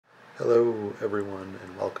Hello everyone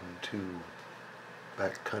and welcome to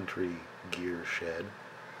Backcountry Gear Shed.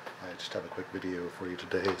 I just have a quick video for you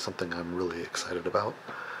today, something I'm really excited about.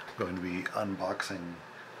 I'm going to be unboxing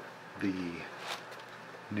the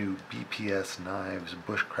new BPS Knives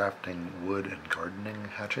Bushcrafting Wood and Gardening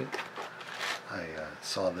Hatchet. I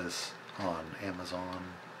saw this on Amazon,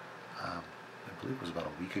 I believe it was about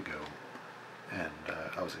a week ago, and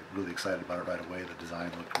I was really excited about it right away. The design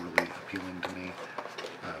looked really appealing to me.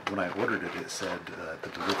 When I ordered it, it said the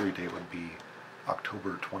delivery date would be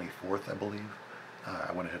October 24th, I believe.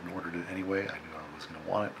 I went ahead and ordered it anyway. I knew I was going to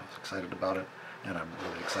want it. I was excited about it, and I'm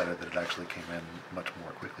really excited that it actually came in much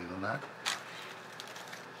more quickly than that.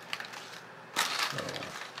 So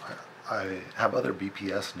I have other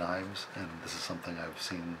BPS knives, and this is something I've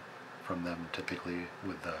seen from them typically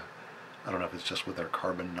with I don't know if it's just with their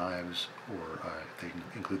carbon knives or if they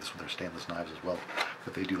include this with their stainless knives as well,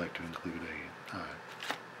 but they do like to include a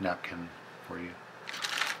napkin for you.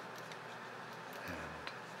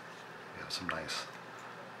 And we have some nice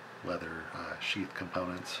leather sheath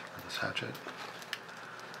components for this hatchet.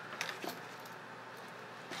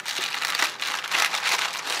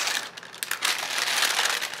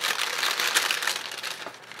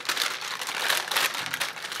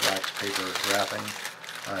 Wax paper wrapping.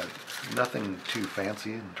 Nothing too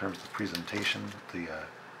fancy in terms of presentation. The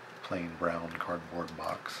plain brown cardboard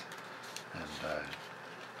box and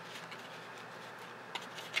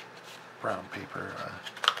brown paper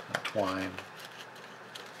twine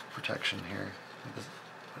protection here.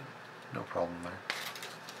 No problem there.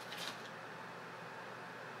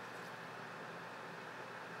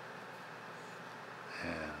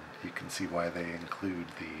 And you can see why they include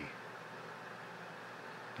the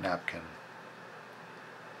napkin.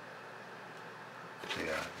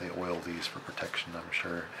 They oil these for protection, I'm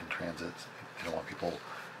sure, in transit. They don't want people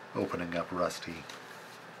opening up rusty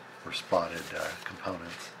or spotted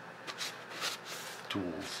components,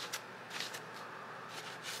 tools.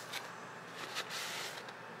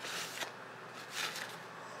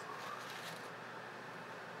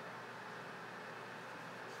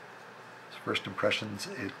 So first impressions,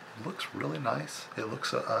 it looks really nice. It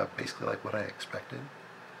looks basically like what I expected.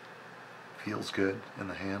 Feels good in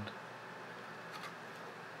the hand.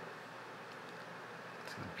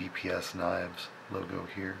 BPS Knives logo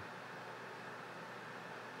here.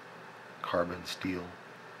 Carbon steel.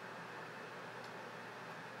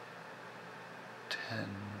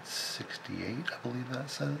 1068, I believe that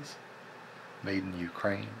says. Made in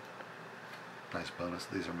Ukraine. Nice bonus,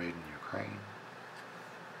 these are made in Ukraine.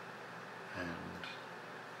 And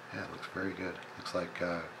yeah, it looks very good. Looks like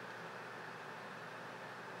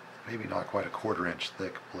maybe not quite a 1/4 inch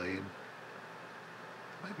thick blade.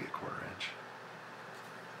 Might be a 1/4 inch.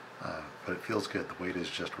 But it feels good. The weight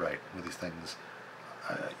is just right with these things.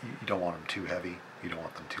 You don't want them too heavy. You don't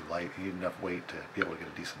want them too light. You need enough weight to be able to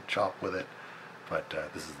get a decent chop with it. But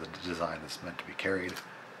this is the design that's meant to be carried,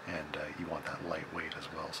 and you want that light weight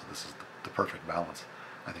as well. So this is the perfect balance.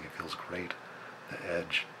 I think it feels great. The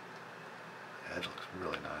edge looks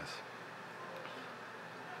really nice.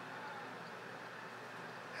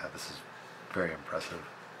 Yeah, this is very impressive.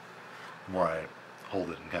 The more I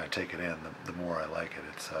hold it and kind of take it in, the more I like it.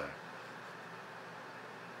 It's a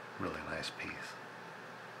really nice piece.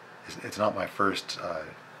 It's not my first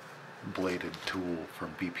bladed tool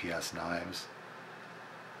from BPS Knives.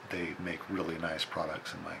 They make really nice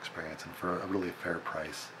products in my experience, and for a really fair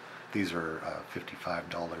price. These are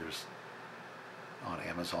 $55 on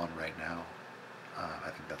Amazon right now.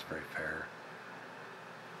 I think that's very fair.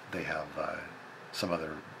 They have some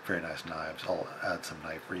other very nice knives. I'll add some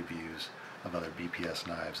knife reviews of other BPS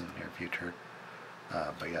knives in the near future.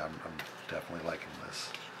 But yeah, I'm definitely liking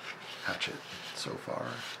this hatchet so far.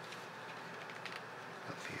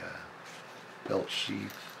 Got the belt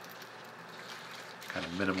sheath, kind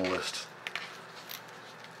of minimalist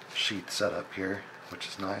sheath setup here, which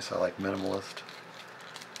is nice. I like minimalist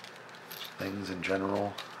things in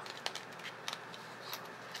general.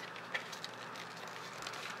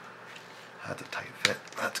 That's a tight fit.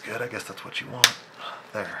 That's good. I guess that's what you want.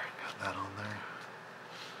 There, got that on there.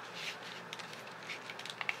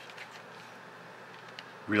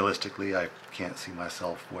 Realistically, I can't see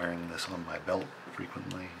myself wearing this on my belt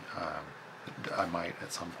frequently. I might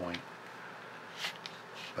at some point,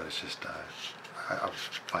 but it's just I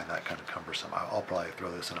find that kind of cumbersome. I'll probably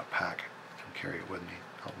throw this in a pack and carry it with me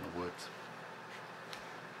out in the woods.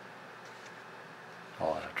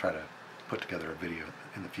 I'll try to put together a video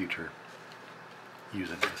in the future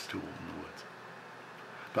using this tool in the woods.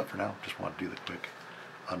 But for now, just want to do the quick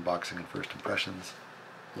unboxing and first impressions.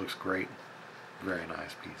 Looks great. Very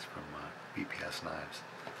nice piece from BPS Knives.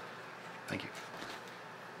 Thank you.